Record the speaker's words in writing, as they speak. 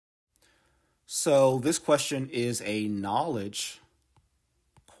So this question is a knowledge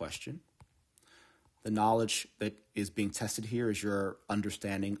question. The knowledge that is being tested here is your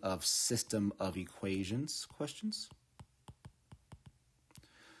understanding of system of equations questions.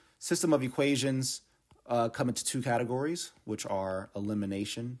 System of equations come into two categories, which are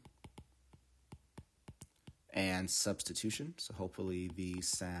elimination and substitution. So hopefully these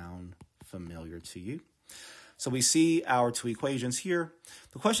sound familiar to you. So we see our two equations here.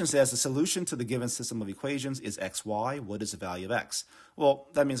 The question says the solution to the given system of equations is xy. What is the value of x? Well,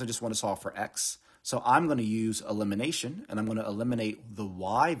 that means I just want to solve for x. So I'm going to use elimination, and I'm going to eliminate the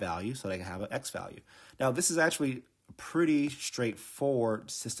y value so that I can have an x value. Now, this is actually a pretty straightforward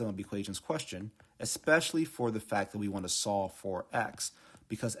system of equations question, especially for the fact that we want to solve for x,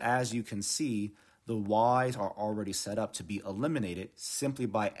 because as you can see, the y's are already set up to be eliminated simply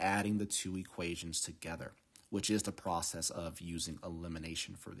by adding the two equations together, which is the process of using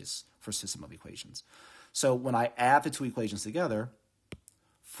elimination for system of equations. So when I add the two equations together,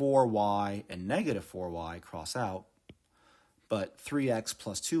 4y and negative 4y cross out, but 3x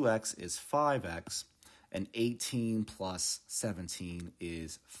plus 2x is 5x, and 18 plus 17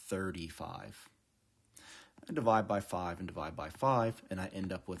 is 35. I divide by 5 and divide by 5, and I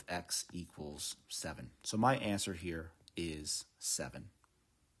end up with x equals 7. So my answer here is 7.